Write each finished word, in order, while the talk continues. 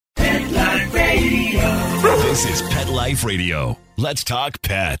This is Pet Life Radio. Let's talk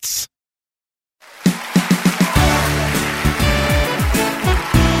pets.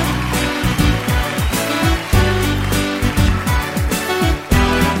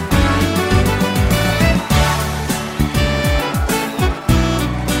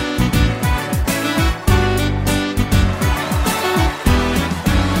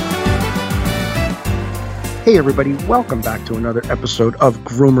 Hey everybody, welcome back to another episode of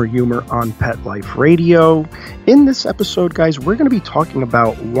Groomer Humor on Pet Life Radio. In this episode, guys, we're going to be talking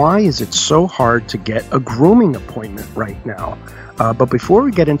about why is it so hard to get a grooming appointment right now. But before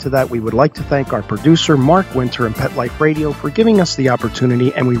we get into that, we would like to thank our producer, Mark Winter and Pet Life Radio for giving us the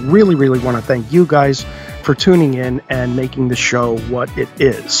opportunity, and we really, really want to thank you guys for tuning in and making the show what it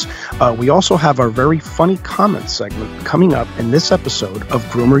is. We also have our very funny comments segment coming up in this episode of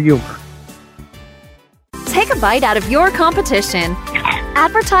Groomer Humor. Take a bite out of your competition.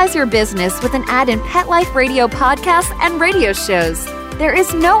 Advertise your business with an ad in Pet Life Radio podcasts and radio shows. There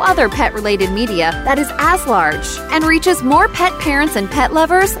is no other pet-related media that is as large and reaches more pet parents and pet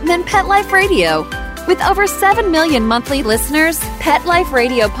lovers than Pet Life Radio. With over 7 million monthly listeners, Pet Life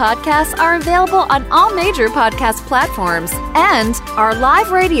Radio podcasts are available on all major podcast platforms, and our live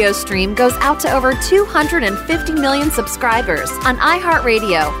radio stream goes out to over 250 million subscribers on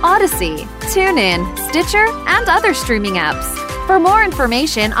iHeartRadio, Odyssey, TuneIn, Stitcher, and other streaming apps. For more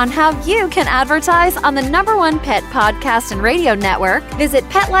information on how you can advertise on the #1 pet podcast and radio network, visit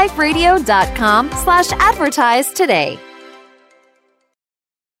PetLifeRadio.com/advertise today.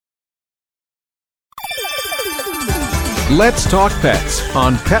 Let's Talk Pets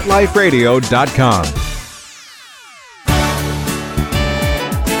on PetLifeRadio.com.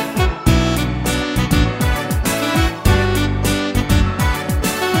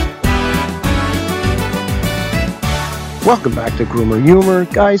 Welcome back to Groomer Humor.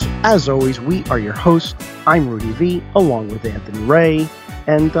 Guys, as always, we are your hosts. I'm Rudy V, along with Anthony Ray.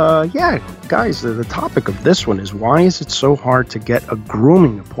 And guys, the topic of this one is why is it so hard to get a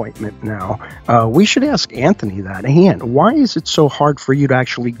grooming appointment now? We should ask Anthony that. Hey, why is it so hard for you to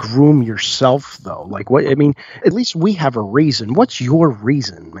actually groom yourself, though? Like, what? I mean, at least we have a reason. What's your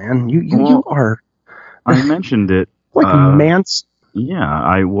reason, man? You are. I mentioned it. Like Mance.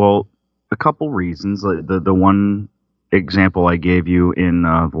 Yeah, a couple reasons. The one example I gave you in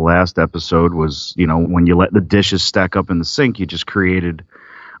the last episode was, when you let the dishes stack up in the sink, you just created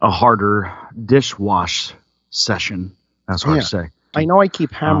a harder dishwash session. That's hard to say. I know I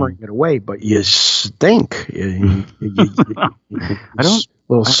keep hammering it away, but you stink. I don't.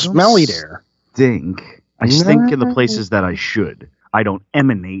 Little smelly there. Stink. I stink in the places that I should. I don't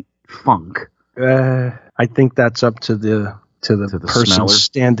emanate funk. I think that's up to the person smeller?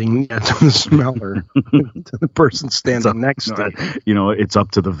 standing, to the smeller, to the person standing next to it. It's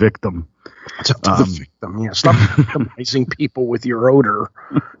up to the victim. It's up to the victim. Yeah, stop victimizing people with your odor.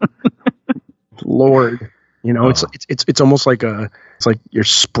 Lord, it's almost like it's like you're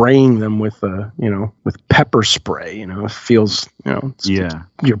spraying them with with pepper spray. It feels, you're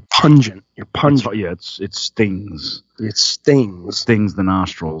pungent. You're pungent. It stings. It stings. It stings the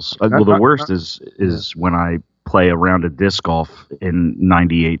nostrils. The worst is when I play a round of disc golf in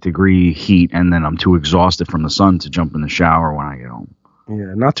 98-degree heat, and then I'm too exhausted from the sun to jump in the shower when I get home.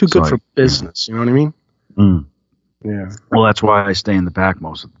 Yeah, not too good for business. You know what I mean? Mm. Yeah. Well, that's why I stay in the back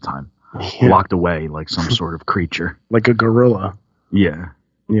most of the time, locked away like some sort of creature, like a gorilla. Yeah.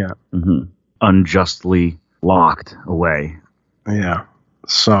 Yeah. Mm-hmm. Unjustly locked away. Yeah.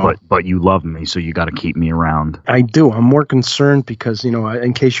 So, but you love me, so you got to keep me around. I do. I'm more concerned because,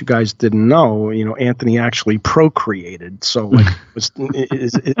 in case you guys didn't know, Anthony actually procreated. So, like,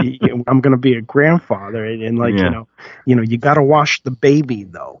 I'm going to be a grandfather, and you got to wash the baby,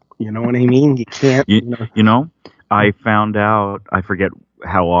 though. You know what I mean? You can't. I found out. I forget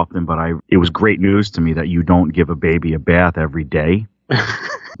how often, but it was great news to me that you don't give a baby a bath every day.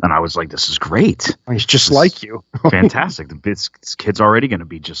 And I was like, this is great. He's just like you. Fantastic. This kid's already going to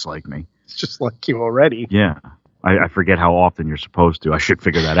be just like me. It's just like you already. Yeah. I forget how often you're supposed to. I should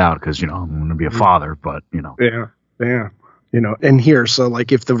figure that out because, I'm going to be a father, but, Yeah. Yeah. And here, so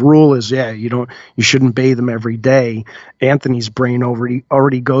like if the rule is, you shouldn't bathe them every day, Anthony's brain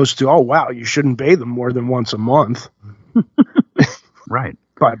already goes to, oh, wow, you shouldn't bathe them more than once a month. Right.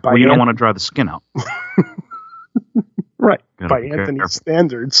 Well, you don't want to dry the skin out. Right. By Anthony's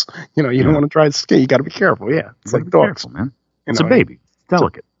standards, you don't want to dry the skin. You got to be careful. Yeah. It's like dogs. Careful, man. It's a baby. It's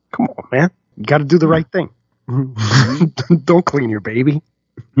delicate. Come on, man. You got to do the right thing. Don't clean your baby.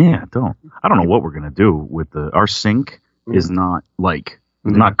 Yeah, don't. I don't know what we're going to do with our sink is not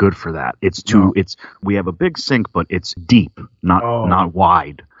not good for that. It's too, we have a big sink, but it's deep, not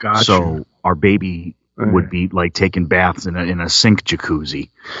wide. Gotcha. So our baby would be like taking baths in a sink jacuzzi.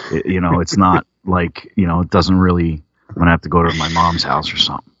 It's not like, it doesn't really, I'm going to have to go to my mom's house or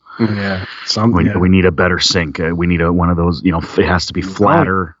something. Yeah. We need a better sink. We need one of those, it has to be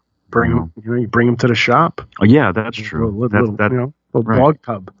flatter. You bring them to the shop. Oh yeah, that's true. Little right. dog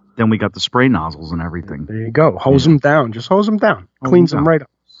tub. Then we got the spray nozzles and everything. There you go. Hose them down. Just hose them down. Cleans them right up.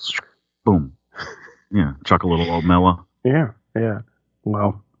 Boom. Yeah. Chuck a little old Mella. Yeah.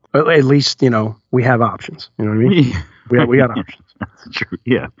 Well, at least, we have options. You know what I mean? we got options. That's true.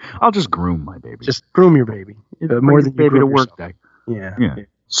 Yeah. I'll just groom my baby. Just groom your baby. More than baby you to groom work yourself. day. Yeah.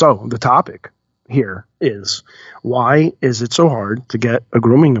 So the topic here is, why is it so hard to get a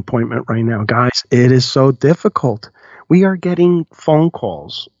grooming appointment right now? Guys, it is so difficult. We are getting phone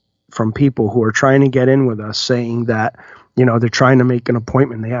calls from people who are trying to get in with us saying that, they're trying to make an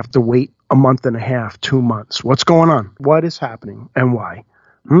appointment. They have to wait a month and a half, 2 months. What's going on? What is happening and why?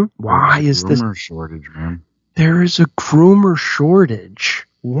 Why is this? Groomer shortage, man. There is a groomer shortage.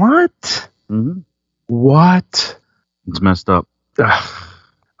 What? Mm-hmm. What? It's messed up.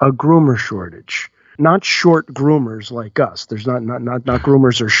 A groomer shortage. Not short groomers like us. There's not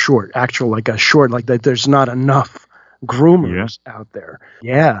groomers are short. Actual like a short, like that. There's not enough groomers out there.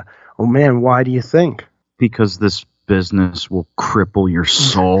 Yeah. Oh man, why do you think? Because this business will cripple your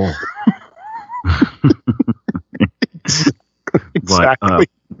soul. Exactly.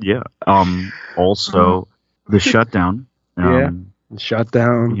 Also, the shutdown.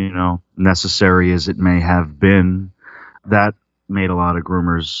 Shutdown. Necessary as it may have been, that made a lot of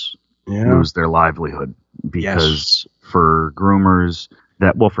groomers lose their livelihood, because for groomers,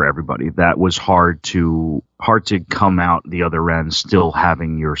 for everybody, that was hard to come out the other end still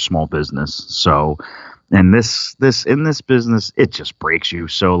having your small business. So, and in this business, it just breaks you.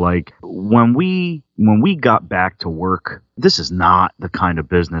 So like when we got back to work, this is not the kind of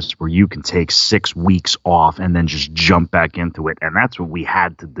business where you can take 6 weeks off and then just jump back into it. And that's what we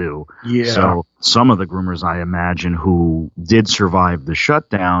had to do. Yeah. So some of the groomers, I imagine, who did survive the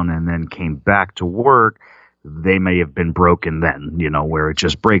shutdown and then came back to work, they may have been broken then, where it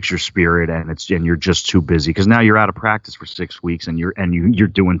just breaks your spirit and you're just too busy because now you're out of practice for 6 weeks and you're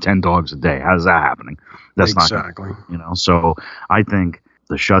doing 10 dogs a day. How's that happening? That's exactly. Not, so I think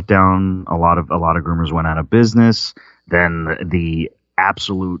the shutdown, a lot of groomers went out of business. Then the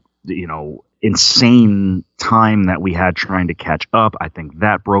absolute, insane time that we had trying to catch up, I think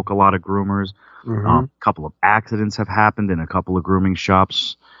that broke a lot of groomers. Mm-hmm. A couple of accidents have happened in a couple of grooming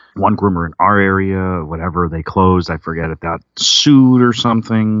shops. One groomer in our area, whatever, they closed. I forget if that sued or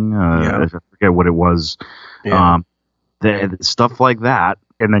something. I forget what it was. Yeah. Stuff like that.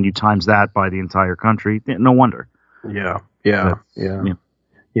 And then you times that by the entire country. No wonder.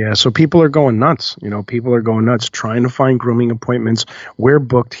 Yeah, so people are going nuts. People are going nuts trying to find grooming appointments. We're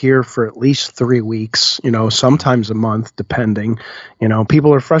booked here for at least 3 weeks, sometimes a month, depending.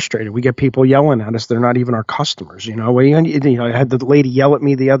 People are frustrated. We get people yelling at us. They're not even our customers. I had the lady yell at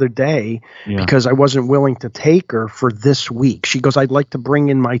me the other day because I wasn't willing to take her for this week. She goes, I'd like to bring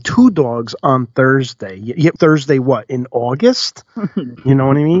in my 2 dogs on Thursday. Thursday what? In August? You know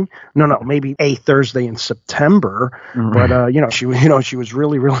what I mean? No, maybe a Thursday in September. Mm-hmm. But, she was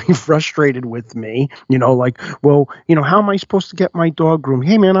really frustrated with me, well, how am I supposed to get my dog groomed?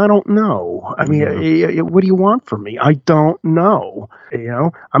 Hey man, I don't know. I mean, what do you want from me? I don't know.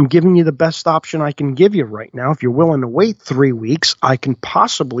 I'm giving you the best option I can give you right now. If you're willing to wait 3 weeks, I can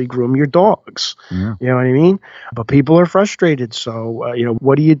possibly groom your dogs. Yeah. You know what I mean? But people are frustrated. So,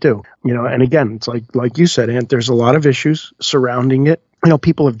 what do you do? And again, it's like you said, Ant, there's a lot of issues surrounding it.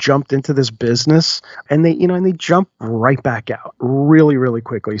 People have jumped into this business and they jump right back out really, really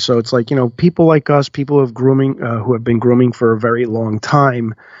quickly. So it's like, people like us, people who have been grooming for a very long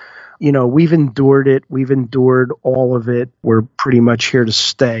time, we've endured it. We've endured all of it. We're pretty much here to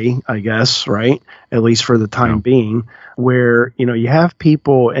stay, I guess, right? At least for the time being, where, you have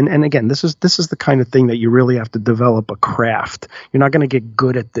people, and again, this is the kind of thing that you really have to develop a craft. You're not going to get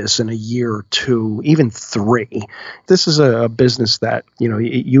good at this in a year or 2, even 3. This is a business that,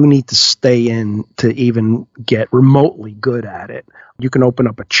 you need to stay in to even get remotely good at it. You can open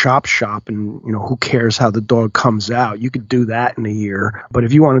up a chop shop and, who cares how the dog comes out? You could do that in a year. But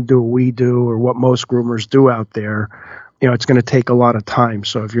if you want to do what we do or what most groomers do out there, it's going to take a lot of time.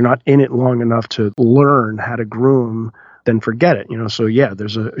 So if you're not in it long enough to learn how to groom, then forget it. So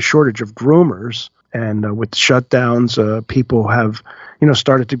there's a shortage of groomers. And with shutdowns, people have,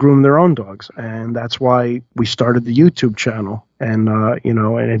 started to groom their own dogs. And that's why we started the YouTube channel. And,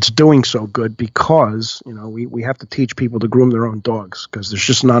 and it's doing so good because, we have to teach people to groom their own dogs because there's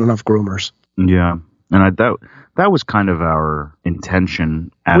just not enough groomers. Yeah. And that was kind of our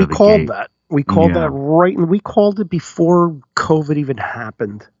intention out of the gate. We We called that right, and we called it before COVID even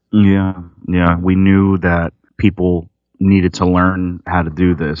happened. Yeah. We knew that people needed to learn how to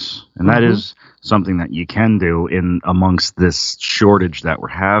do this, and that is something that you can do in amongst this shortage that we're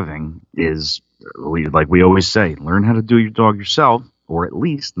having. Is like we always say, learn how to do your dog yourself, or at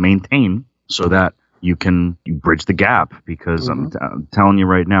least maintain, so that you bridge the gap. Because I'm telling you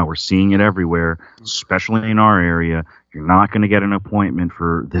right now, we're seeing it everywhere, especially in our area. You're not going to get an appointment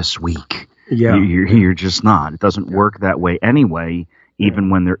for this week. Yeah, you're just not. It doesn't work that way anyway. Even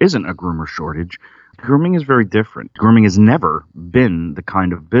when there isn't a groomer shortage, grooming is very different. Grooming has never been the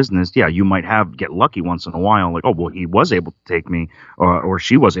kind of business. Yeah, you might get lucky once in a while, like, oh, well, he was able to take me, or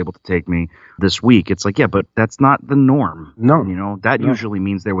she was able to take me this week. It's like, yeah, but that's not the norm. No. That usually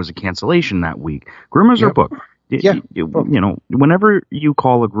means there was a cancellation that week. Groomers are booked. Whenever you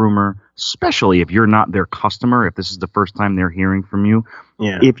call a groomer, especially if you're not their customer, if this is the first time they're hearing from you,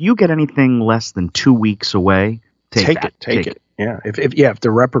 if you get anything less than 2 weeks away, take it. Yeah, if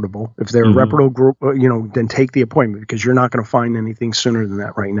they're reputable, if they're a reputable group, then take the appointment, because you're not going to find anything sooner than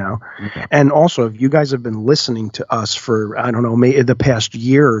that right now. Okay. And also, if you guys have been listening to us for, I don't know, maybe the past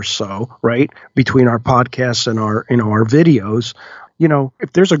year or so, right, between our podcasts and our videos,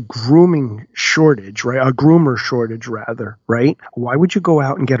 if there's a grooming shortage, right, a groomer shortage rather, right, why would you go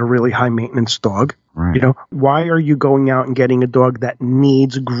out and get a really high maintenance dog? Right. Why are you going out and getting a dog that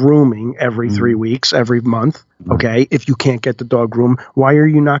needs grooming every 3 weeks, every month? Okay. If you can't get the dog groomed, why are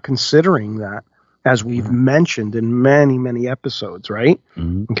you not considering that? As we've mentioned in many, many episodes, right?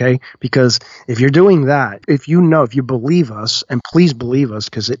 Okay. Because if you're doing that, if you believe us, and please believe us,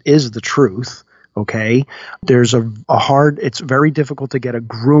 because it is the truth. Okay. There's it's very difficult to get a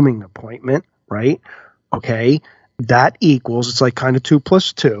grooming appointment, right? Okay. That equals, it's like kind of 2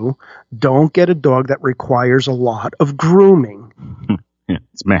 + 2. Don't get a dog that requires a lot of grooming. Yeah,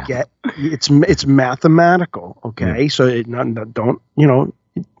 it's math. It's mathematical. Okay. So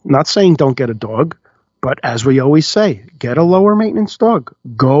not saying don't get a dog, but as we always say, get a lower maintenance dog.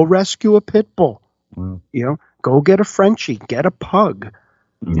 Go rescue a pit bull. Go get a Frenchie, get a pug,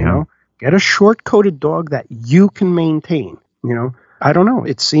 get a short-coated dog that you can maintain. I don't know.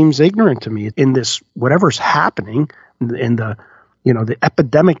 It seems ignorant to me in this, whatever's happening in the, the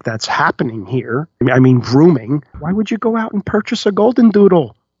epidemic that's happening here. I mean, grooming. Why would you go out and purchase a golden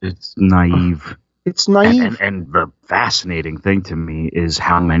doodle? It's naive. It's naive. And the fascinating thing to me is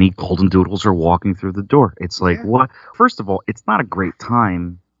how many golden doodles are walking through the door. It's like, what? First of all, it's not a great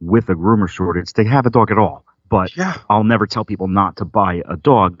time with a groomer shortage to have a dog at all. But I'll never tell people not to buy a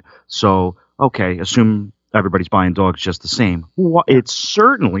dog. So, okay, assume everybody's buying dogs just the same. It's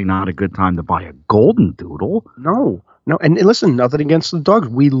certainly not a good time to buy a golden doodle. No. And listen, nothing against the dogs.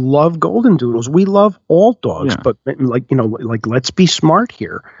 We love golden doodles. We love all dogs. But let's be smart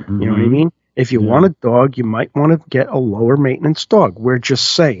here. You know what I mean? If you want a dog, you might want to get a lower maintenance dog. We're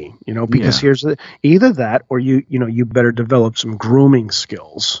just saying, because here's either that, or you better develop some grooming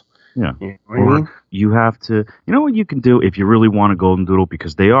skills. Yeah. You know what I mean? You have to, what you can do if you really want a golden doodle,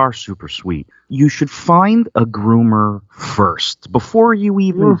 because they are super sweet. You should find a groomer first before you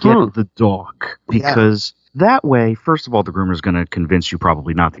even get the dog, because that way, first of all, the groomer is going to convince you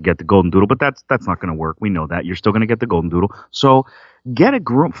probably not to get the golden doodle, but that's not going to work. We know that. You're still going to get the golden doodle. So find a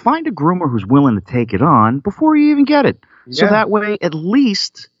groomer who's willing to take it on before you even get it. Yeah. So that way, at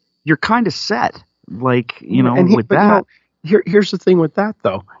least you're kind of set. Here's the thing with that,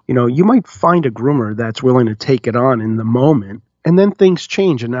 though. You might find a groomer that's willing to take it on in the moment, and then things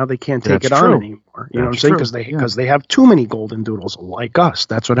change, and now they can't take it on anymore. You know what I'm saying? Because they have too many golden doodles like us.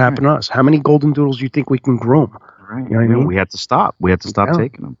 That's what happened to us. How many golden doodles do you think we can groom? Right. You know what I mean? We had to stop.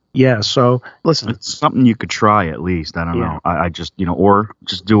 Taking them. Yeah. So listen, it's something you could try at least. I don't know. I just or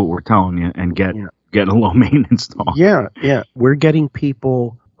just do what we're telling you and get a low maintenance dog. Yeah. We're getting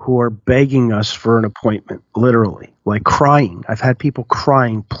people who are begging us for an appointment, literally, like crying. I've had people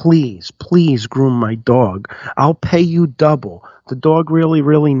crying, please groom my dog. I'll pay you double. The dog really,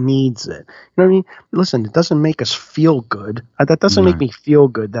 really needs it. You know what I mean? Listen, it doesn't make us feel good. That doesn't make me feel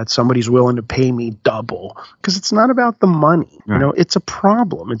good that somebody's willing to pay me double, because it's not about the money. Right. It's a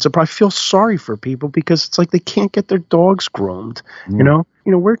problem. I feel sorry for people because it's like they can't get their dogs groomed.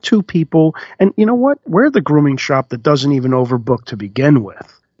 We're two people, and you know what? We're the grooming shop that doesn't even overbook to begin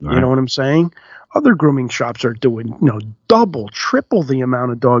with. Right. You know what I'm saying? Other grooming shops are doing, double, triple the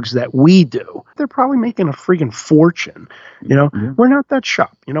amount of dogs that we do. They're probably making a freaking fortune. We're not that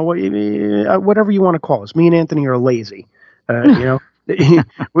shop. Whatever you want to call us. Me and Anthony are lazy. Whoever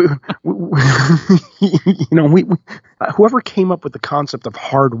came up with the concept of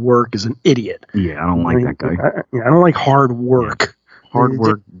hard work is an idiot. Yeah, I don't like that guy. I don't like hard work. Hard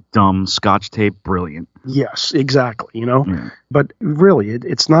work, dumb, Scotch tape, brilliant. Yes, exactly. Yeah. But really,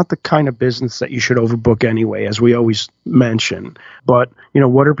 it's not the kind of business that you should overbook anyway, as we always mention. But,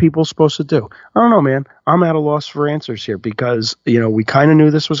 what are people supposed to do? I don't know, man. I'm at a loss for answers here because, we kind of knew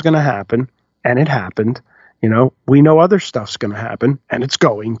this was going to happen, and it happened. We know other stuff's going to happen, and it's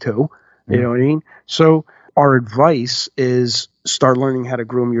going to. You know what I mean? So our advice is start learning how to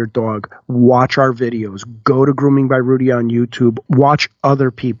groom your dog. Watch our videos. Go to Grooming by Rudy on YouTube. Watch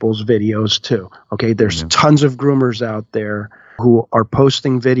other people's videos too. Okay, there's tons of groomers out there who are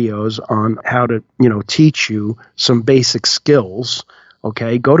posting videos on how to, teach you some basic skills.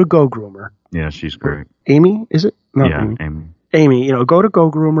 Okay, go to Go Groomer. Yeah, she's great. Amy, is it? Not Yeah, Amy. Amy. Go to Go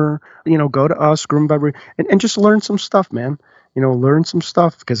Groomer. Go to us, Grooming by Rudy, and just learn some stuff, man. Learn some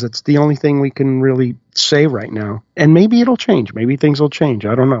stuff because it's the only thing we can really say right now. And maybe it'll change. Maybe things will change.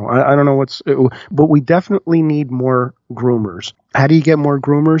 I don't know. I don't know but we definitely need more groomers. How do you get more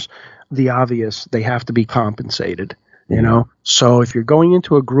groomers? The obvious, they have to be compensated, So if you're going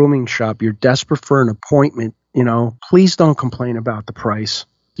into a grooming shop, you're desperate for an appointment, please don't complain about the price.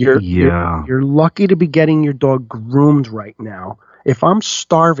 You're lucky to be getting your dog groomed right now. If I'm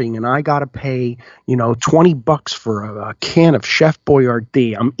starving and I got to pay, $20 for a can of Chef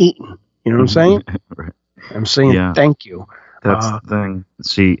Boyardee, I'm eating. You know what I'm saying? Right. I'm saying thank you. That's the thing.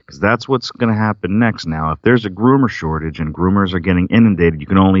 See, 'cause that's what's going to happen next now. If there's a groomer shortage and groomers are getting inundated, you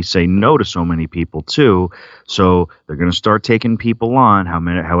can only say no to so many people too. So they're going to start taking people on,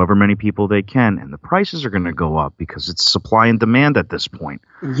 however many people they can, and the prices are going to go up because it's supply and demand at this point.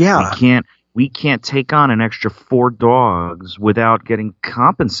 Yeah. We can't take on an extra 4 dogs without getting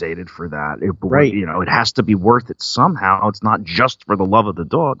compensated for that. Right. It has to be worth it somehow. It's not just for the love of the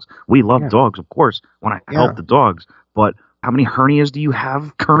dogs. We love dogs, of course, want to help the dogs. But how many hernias do you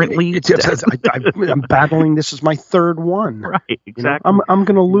have currently? I'm battling. This is my 3rd one. Right, exactly. I'm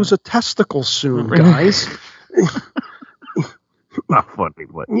going to lose a testicle soon, guys. Not funny,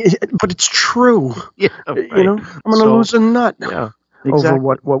 but it's true. Yeah, right. I'm going to lose a nut. Yeah. Exactly.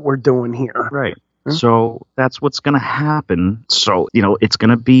 Over what we're doing here. Right. So that's what's going to happen. So, it's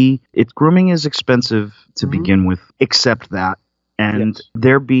going to be, grooming is expensive to begin with, except that. And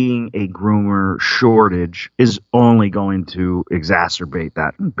there being a groomer shortage is only going to exacerbate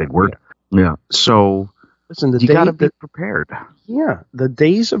that. Big word. Yeah. So listen, you got to be prepared. Yeah. The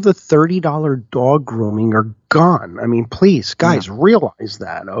days of the $30 dog grooming are gone. I mean, please, guys, realize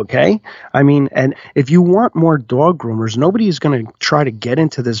that, okay? I mean, and if you want more dog groomers, nobody is going to try to get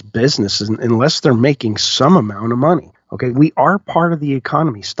into this business unless they're making some amount of money, okay? We are part of the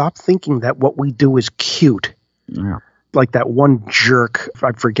economy. Stop thinking that what we do is cute. Yeah. Like that one jerk,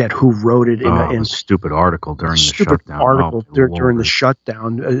 I forget who wrote it in a stupid article during the shutdown. During the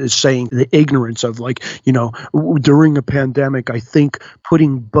shutdown, saying the ignorance of during a pandemic, I think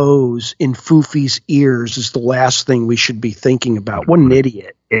putting bows in Foofi's ears is the last thing we should be thinking about. What an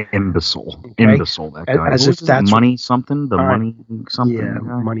idiot. Imbecile. Okay? Imbecile, that guy. As if that's money something? Money something? Yeah,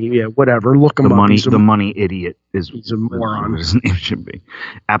 guy? money, yeah, whatever. Look him up. The money idiot he's a moron. His name should be.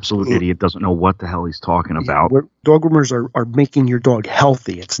 Absolute idiot, doesn't know what the hell he's talking about. Dog groomers are making your dog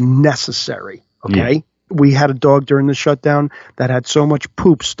healthy. It's necessary, okay? Yeah. We had a dog during the shutdown that had so much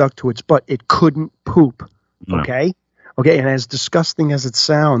poop stuck to its butt, it couldn't poop, okay? No. Okay, and as disgusting as it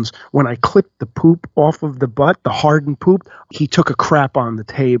sounds, when I clipped the poop off of the butt, the hardened poop, he took a crap on the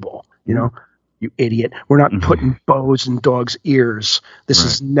table. You idiot. We're not putting bows in dogs' ears. This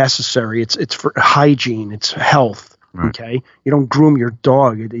is necessary. It's for hygiene. It's health. Right. Okay? You don't groom your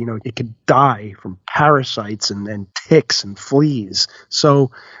dog. It could die from parasites and ticks and fleas.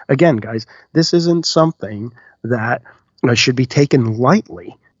 So, again, guys, this isn't something that should be taken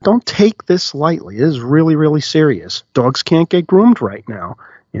lightly. Don't take this lightly. It is really, really serious. Dogs can't get groomed right now,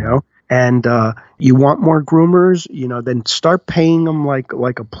 and you want more groomers, then start paying them like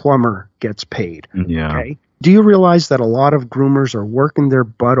a plumber gets paid. Yeah. Okay. Do you realize that a lot of groomers are working their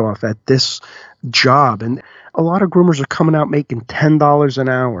butt off at this job, and a lot of groomers are coming out making $10 an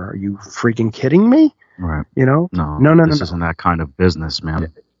hour? Are you freaking kidding me? Right. No. This isn't that kind of business,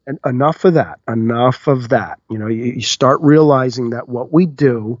 man. And enough of that. You start realizing that what we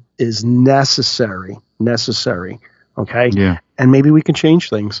do is necessary. Okay. Yeah. And maybe we can change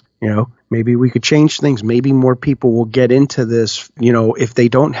things, maybe we could change things. Maybe more people will get into this, if they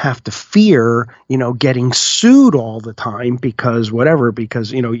don't have to fear, getting sued all the time because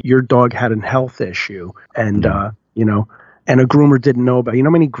your dog had a health issue and, and a groomer didn't know about,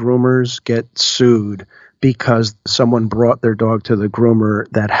 many groomers get sued because someone brought their dog to the groomer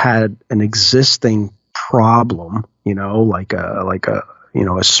that had an existing problem, like a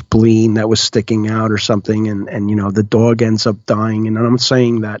a spleen that was sticking out or something, and the dog ends up dying. And I'm not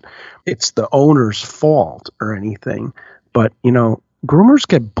saying that it's the owner's fault or anything, but groomers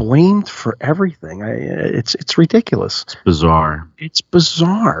get blamed for everything. It's ridiculous. It's bizarre. It's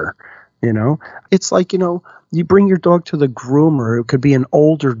bizarre. It's like, you bring your dog to the groomer. It could be an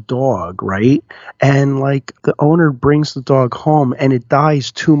older dog, right? And like the owner brings the dog home and it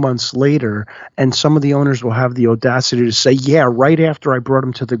dies 2 months later. And some of the owners will have the audacity to say, yeah, right after I brought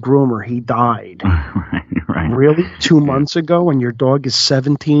him to the groomer, he died. Right. Really? 2 months ago, and your dog is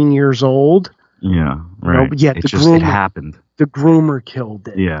 17 years old? Yeah, right. But yet It happened. The groomer killed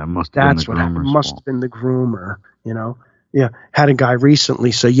it. Yeah, That's what happened. Must have been the groomer, Yeah, had a guy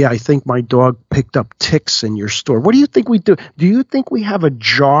recently say, yeah, I think my dog picked up ticks in your store. What do you think we do? Do you think we have a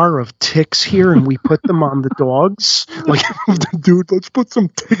jar of ticks here and we put them on the dogs? Like, dude, let's put some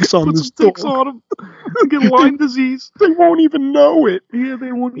ticks on this dog. Ticks on them. Get Lyme disease. They won't even know it. Yeah,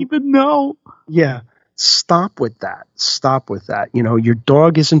 they won't even know. Yeah. Stop with that. Stop with that. Your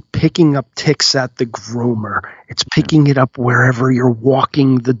dog isn't picking up ticks at the groomer. It's picking it up wherever you're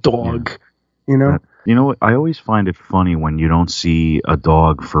walking the dog, I always find it funny when you don't see a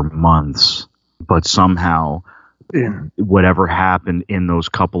dog for months, but somehow whatever happened in those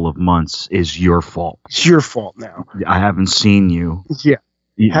couple of months is your fault. It's your fault now. I haven't seen you. Yeah.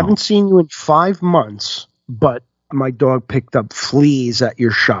 Haven't seen you in 5 months, but my dog picked up fleas at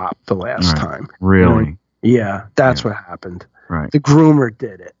your shop the last time. Really? Yeah, that's what happened. Right. The groomer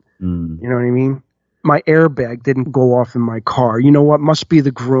did it. You know what I mean? My airbag didn't go off in my car. You know what? Must be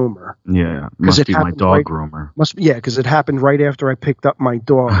the groomer. Yeah, must be my dog groomer. Because it happened right after I picked up my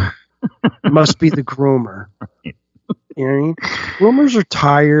dog. Must be the groomer. You know what I mean? Groomers are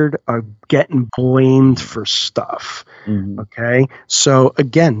tired of getting blamed for stuff. Okay? So,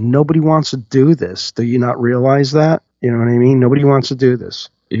 again, nobody wants to do this. Do you not realize that? You know what I mean? Nobody wants to do this.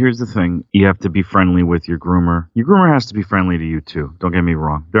 Here's the thing. You have to be friendly with your groomer. Your groomer has to be friendly to you, too. Don't get me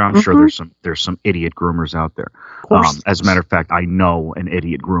wrong. I'm sure there's some idiot groomers out there. As a matter of fact, I know an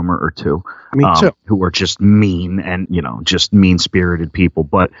idiot groomer or two. Me too. Who are just mean and, just mean-spirited people.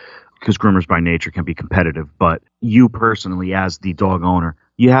 But because groomers by nature can be competitive. But you personally, as the dog owner,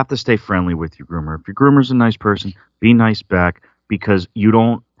 you have to stay friendly with your groomer. If your groomer's a nice person, be nice back, because you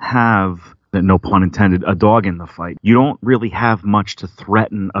don't have, no pun intended, a dog in the fight. You don't really have much to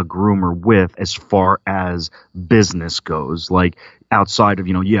threaten a groomer with as far as business goes. Like outside of,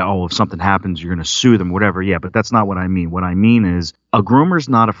 if something happens, you're going to sue them, whatever. Yeah, but that's not what I mean. What I mean is a groomer's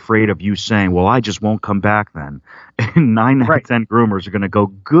not afraid of you saying, well, I just won't come back then. And 9 out of 10 groomers are going to go,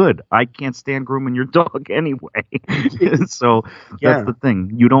 good, I can't stand grooming your dog anyway. So that's the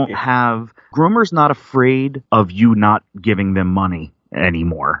thing. You don't have, groomers not afraid of you not giving them money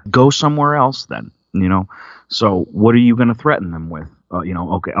anymore. Go somewhere else then, So what are you going to threaten them with?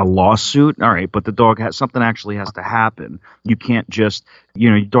 Okay, a lawsuit? All right, but the dog something actually has to happen. You can't just,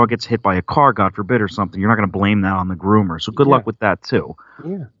 your dog gets hit by a car, God forbid, or something. You're not going to blame that on the groomer. So good luck with that too.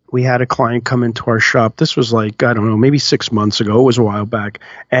 Yeah. We had a client come into our shop. This was like, I don't know, maybe 6 months ago. It was a while back.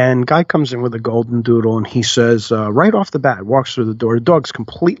 And guy comes in with a golden doodle, and he says, right off the bat, walks through the door. The dog's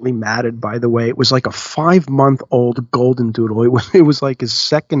completely matted, by the way. It was like a 5-month-old golden doodle. It was like his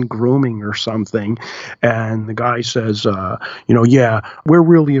second grooming or something. And the guy says, yeah, we're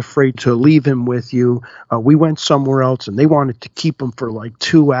really afraid to leave him with you. We went somewhere else, and they wanted to keep him for like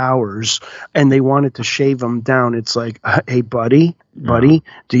 2 hours, and they wanted to shave him down. It's like, hey, buddy,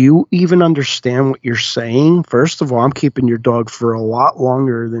 do you even understand what you're saying? First of all, I'm keeping your dog for a lot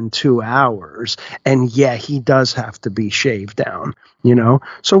longer than 2 hours. And yeah, he does have to be shaved down,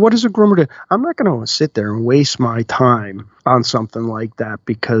 So what does a groomer do? I'm not going to sit there and waste my time on something like that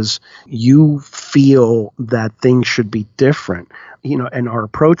because you feel that things should be different. And our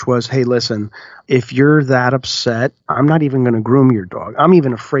approach was, hey, listen, if you're that upset, I'm not even going to groom your dog. I'm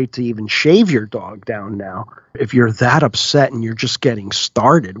even afraid to even shave your dog down now. If you're that upset and you're just getting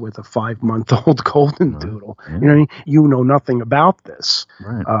started with a 5-month-old golden doodle, you know nothing about this.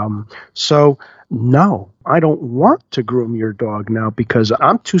 Right. So no, I don't want to groom your dog now because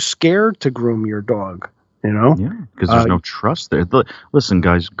I'm too scared to groom your dog. Yeah, because there's no trust there. Listen,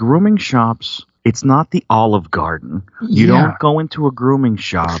 guys, grooming shops, it's not the Olive Garden. You don't go into a grooming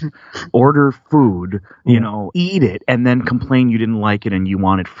shop, order food, eat it, and then complain you didn't like it and you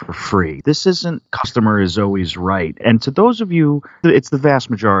want it for free. This isn't customer is always right. And to those of you, it's the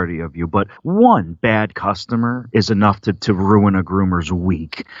vast majority of you, but one bad customer is enough to ruin a groomer's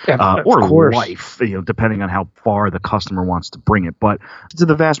week or life, depending on how far the customer wants to bring it. But to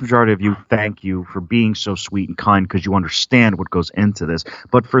the vast majority of you, thank you for being so sweet and kind because you understand what goes into this.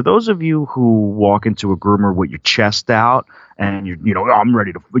 But for those of you who walk into a groomer with your chest out and I'm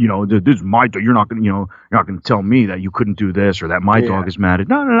ready to, this is my dog. You're not going to tell me that you couldn't do this or that my dog is mad at.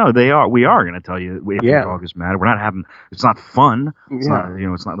 No. We are going to tell you if your dog is mad. We're not having, it's not fun. It's not,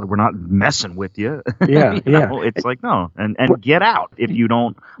 it's not, we're not messing with you. It's like, no, and get out. If you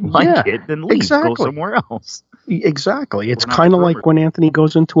don't like it, then leave, go somewhere else. Exactly. It's kind of like when Anthony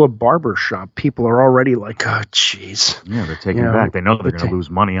goes into a barber shop, people are already like, oh, jeez. Yeah, they're taking it back. They know they're going to lose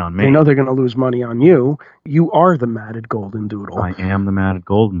money on me. They know they're going to lose money on you. You are the matted golden doodle. I am the matted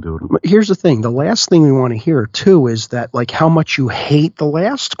golden doodle. But here's the thing. The last thing we want to hear, too, is that, like, how much you hate the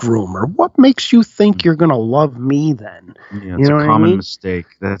last groomer. What makes you think you're going to love me then? Yeah, it's a common mistake.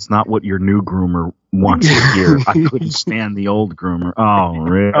 That's not what your new groomer wants to hear. I couldn't stand the old groomer. Oh,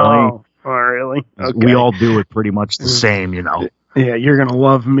 really? Oh, really? Okay. We all do it pretty much the same, Yeah, you're going to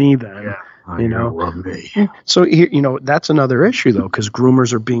love me then. Yeah. Love me. So here, that's another issue though, because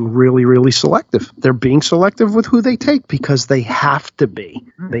groomers are being really, really selective. They're being selective with who they take because they have to be.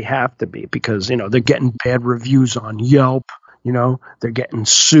 They have to be because they're getting bad reviews on Yelp. They're getting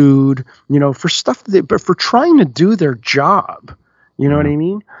sued. For stuff but for trying to do their job. You know what I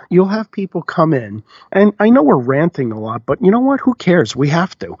mean? You'll have people come in, and I know we're ranting a lot, but you know what? Who cares? We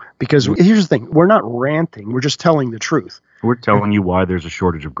have to, because here's the thing. We're not ranting. We're just telling the truth. We're telling you why there's a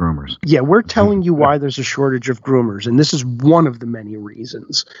shortage of groomers. Yeah, we're telling you why there's a shortage of groomers, and this is one of the many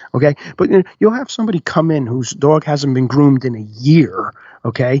reasons, okay? But you'll have somebody come in whose dog hasn't been groomed in a year,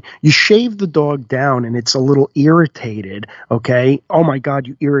 okay? You shave the dog down, and it's a little irritated, okay? Oh, my God,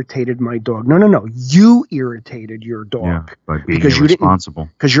 you irritated my dog. No. You irritated your dog. By being irresponsible.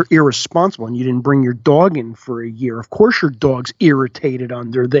 Because you're irresponsible, and you didn't bring your dog in for a year. Of course your dog's irritated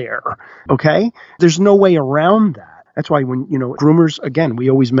under there, okay? There's no way around that. That's why when, groomers, again, we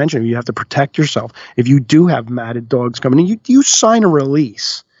always mention you have to protect yourself. If you do have matted dogs coming in, you sign a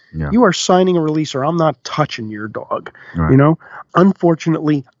release. Yeah. You are signing a release or I'm not touching your dog. Right.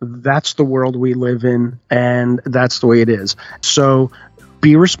 Unfortunately, that's the world we live in and that's the way it is. So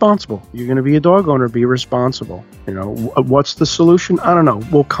be responsible. You're going to be a dog owner, be responsible. What's the solution? I don't know.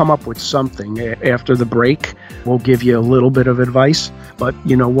 We'll come up with something after the break. We'll give you a little bit of advice. But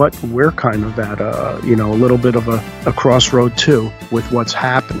you know what? We're kind of at a little bit of a crossroad too with what's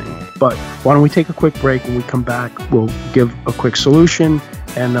happening. But why don't we take a quick break? When we come back, we'll give a quick solution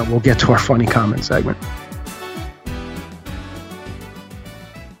and we'll get to our funny comment segment.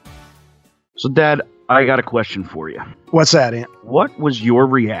 So, Dad, I got a question for you. What's that, Ant? What was your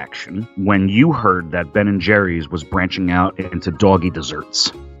reaction when you heard that Ben & Jerry's was branching out into doggy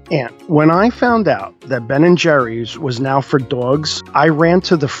desserts? And when I found out that Ben & Jerry's was now for dogs, I ran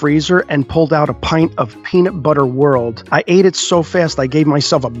to the freezer and pulled out a pint of Peanut Butter World. I ate it so fast I gave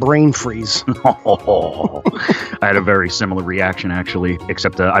myself a brain freeze. I had a very similar reaction, actually,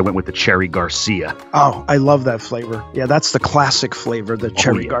 except I went with the Cherry Garcia. Oh, I love that flavor. Yeah, that's the classic flavor, the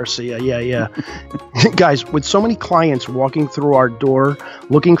Cherry Garcia. Yeah. Guys, with so many clients walking through our door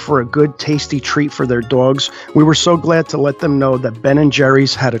looking for a good, tasty treat for their dogs, we were so glad to let them know that Ben &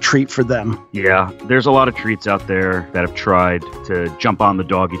 Jerry's had a treat for them. Yeah, there's a lot of treats out there that have tried to jump on the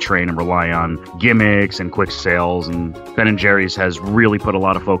doggy train and rely on gimmicks and quick sales, and Ben & Jerry's has really put a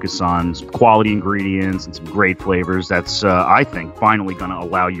lot of focus on some quality ingredients and some great flavors. That's, I think, finally going to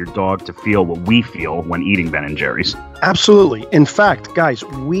allow your dog to feel what we feel when eating Ben & Jerry's. Absolutely. In fact, guys,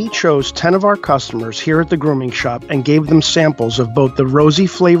 we chose 10 of our customers here at the grooming shop and gave them samples of both the rosy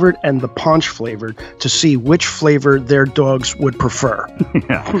flavored and the punch flavored to see which flavor their dogs would prefer.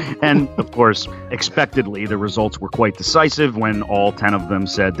 Yeah. And of course, expectedly, the results were quite decisive when all 10 of them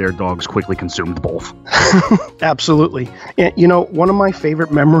said their dogs quickly consumed both. Absolutely. One of my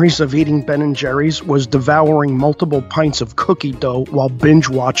favorite memories of eating Ben & Jerry's was devouring multiple pints of cookie dough while binge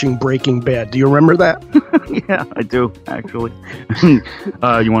watching Breaking Bad. Do you remember that? Yeah, I do, actually. You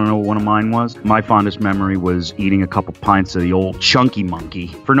want to know what one of mine was? My fondest memory was eating a couple pints of the old Chunky Monkey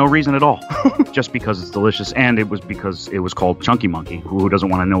for no reason at all. Just because it's delicious, and it was because it was called Chunky Monkey. Who doesn't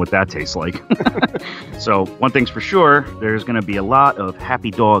want to know what that tastes like? So, one thing's for sure, there's going to be a lot of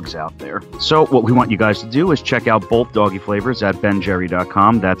happy dogs out there. So, what we want you guys to do is check out both doggy flavors at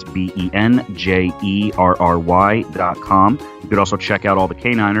benjerry.com. That's BenJerry.com. You could also check out all the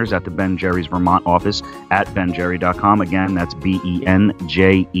K9ers at the Ben Jerry's Vermont office at benjerry.com. Again, that's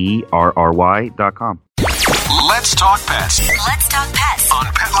BenJerry.com. Let's talk pets. Let's talk pets On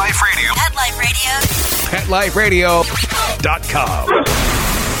Pet Life Radio. Pet Life PetLifeRadio.com.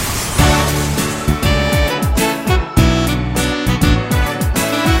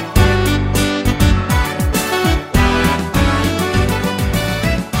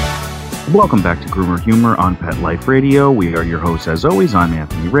 Welcome back to Groomer Humor on Pet Life Radio. We are your hosts as always. I'm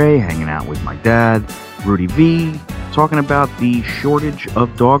Anthony Ray, hanging out with my dad, Rudy V, talking about the shortage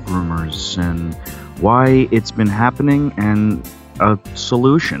of dog groomers and why it's been happening and a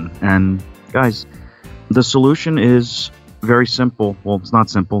solution. And guys, the solution is very simple. Well, it's not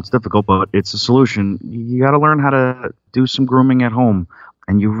simple, it's difficult, but it's a solution. You got to learn how to do some grooming at home.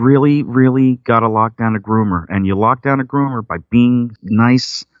 And you really, really got to lock down a groomer. And you lock down a groomer by being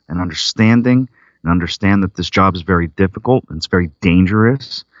nice and understanding, and understand that this job is very difficult and it's very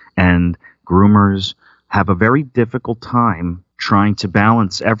dangerous. And groomers have a very difficult time trying to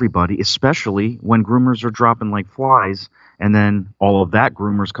balance everybody, especially when groomers are dropping like flies. And then all of that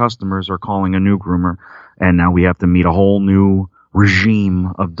groomer's customers are calling a new groomer. And now we have to meet a whole new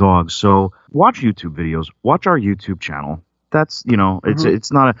regime of dogs. So watch YouTube videos, watch our YouTube channel. That's,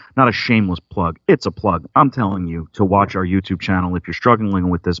 it's not a shameless plug. It's a plug. I'm telling you to watch our YouTube channel if you're struggling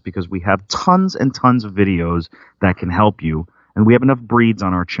with this, because we have tons and tons of videos that can help you. And we have enough breeds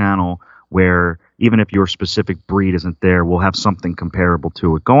on our channel where even if your specific breed isn't there, we'll have something comparable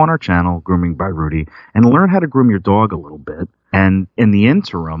to it. Go on our channel, Grooming by Rudy, and learn how to groom your dog a little bit. And in the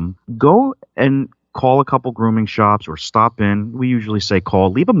interim, go and call a couple grooming shops or stop in. We usually say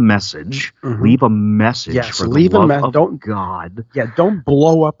call. Leave a message. Mm-hmm. Leave a message. Yes, for leave the love a message. Of God. Yeah, don't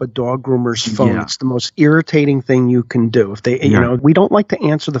blow up a dog groomer's phone. Yeah. It's the most irritating thing you can do. If they, we don't like to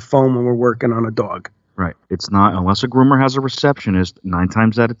answer the phone when we're working on a dog. Right. It's not, unless a groomer has a receptionist, 9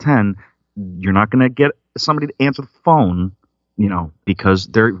 times out of 10, you're not going to get somebody to answer the phone, because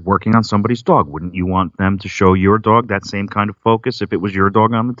they're working on somebody's dog. Wouldn't you want them to show your dog that same kind of focus if it was your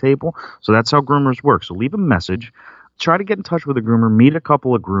dog on the table? So that's how groomers work. So leave a message. Try to get in touch with a groomer. Meet a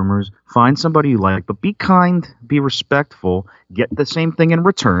couple of groomers. Find somebody you like. But be kind. Be respectful. Get the same thing in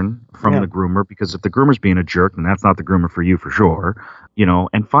return from the groomer, because if the groomer's being a jerk, then that's not the groomer for you for sure.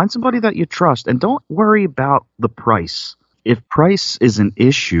 And find somebody that you trust. And don't worry about the price. If price is an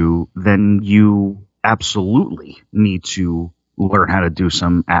issue, then you absolutely need to learn how to do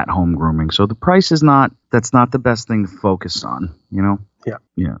some at-home grooming. So the price that's not the best thing to focus on,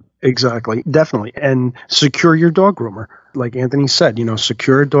 Yeah. Exactly. Definitely. And secure your dog groomer. Like Anthony said,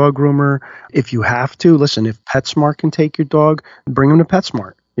 secure a dog groomer. If you have to, listen, if PetSmart can take your dog, bring him to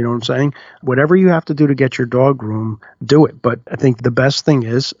PetSmart. You know what I'm saying? Whatever you have to do to get your dog groomed, do it. But I think the best thing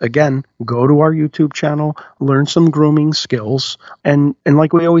is, again, go to our YouTube channel, learn some grooming skills. And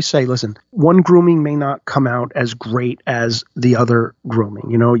like we always say, listen, one grooming may not come out as great as the other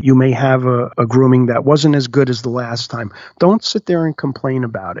grooming. You may have a grooming that wasn't as good as the last time. Don't sit there and complain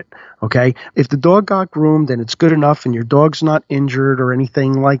about it. Okay? If the dog got groomed and it's good enough and your dog's not injured or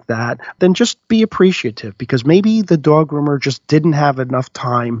anything like that, then just be appreciative, because maybe the dog groomer just didn't have enough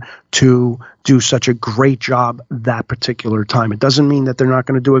time to do such a great job that particular time. It doesn't mean that they're not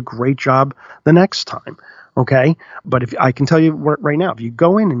going to do a great job the next time. Okay. But if I can tell you right now, if you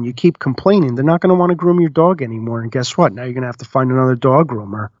go in and you keep complaining, they're not going to want to groom your dog anymore. And guess what? Now you're going to have to find another dog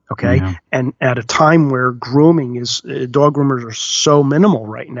groomer. Okay. Yeah. And at a time where grooming dog groomers are so minimal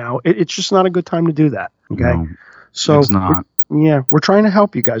right now, it's just not a good time to do that. Okay. No, so it's not. We're trying to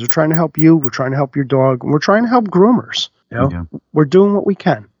help you guys. We're trying to help you. We're trying to help your dog. We're trying to help groomers. We're doing what we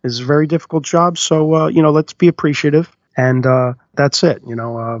can. It's a very difficult job. So, let's be appreciative. And that's it,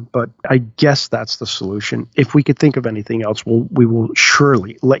 but I guess that's the solution. If we could think of anything else, we will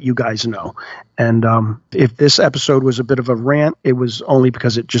surely let you guys know. And if this episode was a bit of a rant, it was only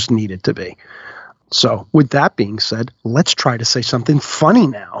because it just needed to be. So with that being said, let's try to say something funny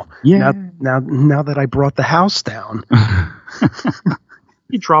now. Yeah. Now that I brought the house down.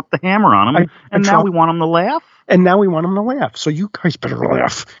 You dropped the hammer on him, and now we want him to laugh? And now we want him to laugh. So you guys better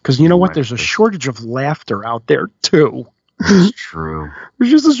laugh, because you know what? There's a shortage of laughter out there, too. It's true.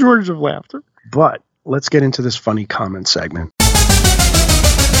 There's just a shortage of laughter. But let's get into this funny comment segment.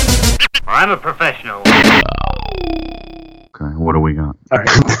 I'm a professional. Okay, what do we got? All right.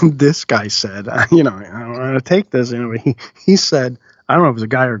 This guy said, I don't want to take this. He said, I don't know if it was a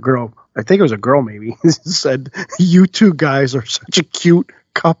guy or a girl. I think it was a girl, maybe. He said, "You two guys are such a cute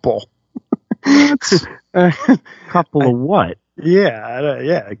couple." Couple of what?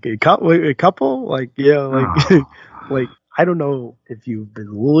 Yeah, a couple, like I don't know if you've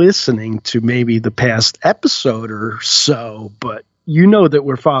been listening to maybe the past episode or so, but you know that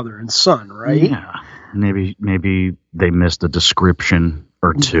we're father and son, right? Yeah. Maybe they missed a description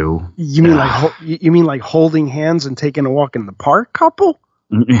or two. You mean like holding hands and taking a walk in the park couple?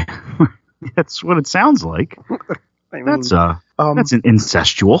 That's what it sounds like. That's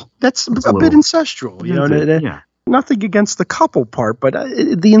incestual. That's a bit incestual, Yeah. Nothing against the couple part, but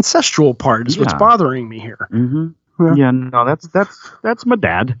the incestual part is what's bothering me here. Mm-hmm. Yeah, no, that's my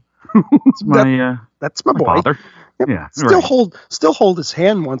dad. It's my that's my boy. father. Yep. Yeah, Still hold his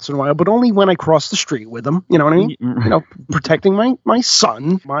hand once in a while, but only when I cross the street with him. You know what I mean? You know, protecting my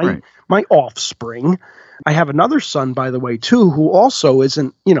son, my offspring. I have another son, by the way, too, who also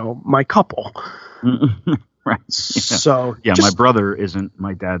isn't, you know, my couple. Right. Yeah. So my brother isn't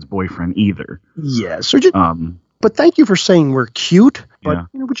my dad's boyfriend either. Yeah. So just, but thank you for saying we're cute. But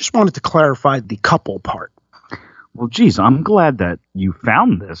you know, we just wanted to clarify the couple part. Well, geez, I'm glad that you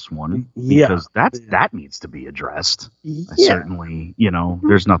found this one because that needs to be addressed. Yeah. Certainly, you know,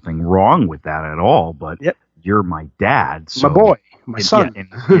 there's nothing wrong with that at all. But you're my dad, so my boy. My son.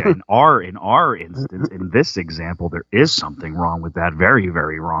 In our instance, in this example, there is something wrong with that. Very,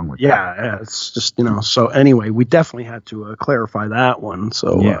 very wrong with that. Yeah, it's just, you know. So anyway, we definitely had to clarify that one.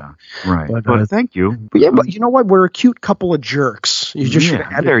 So right. But thank you. But you know what? We're a cute couple of jerks. You just should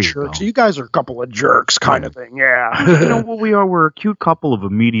have added jerks. You guys are a couple of jerks, kind of thing. Yeah. You know what we are? We're a cute couple of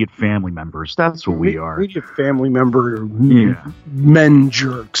immediate family members. That's what we are. Immediate family member. Men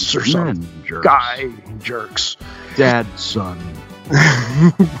jerks or something. Men jerks. Guy jerks. Dad, son.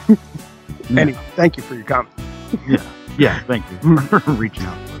 Anyway, thank you for your comment. Thank you for reaching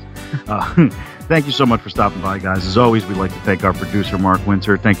out to us. Thank you so much for stopping by, guys. As always, we'd like to thank our producer, Mark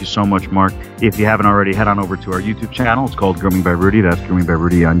Winter. Thank you so much, Mark. If you haven't already, head on over to our YouTube channel. It's called Grooming by Rudy. That's Grooming by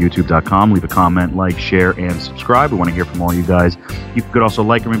Rudy on YouTube.com. Leave a comment, like, share, and subscribe. We want to hear from all you guys. You could also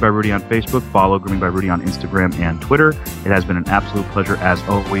like Grooming by Rudy on Facebook, follow Grooming by Rudy on Instagram and Twitter. It has been an absolute pleasure, as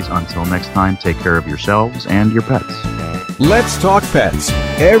always. Until next time, take care of yourselves and your pets. Let's Talk Pets,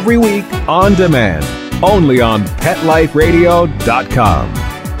 every week on demand, only on PetLifeRadio.com.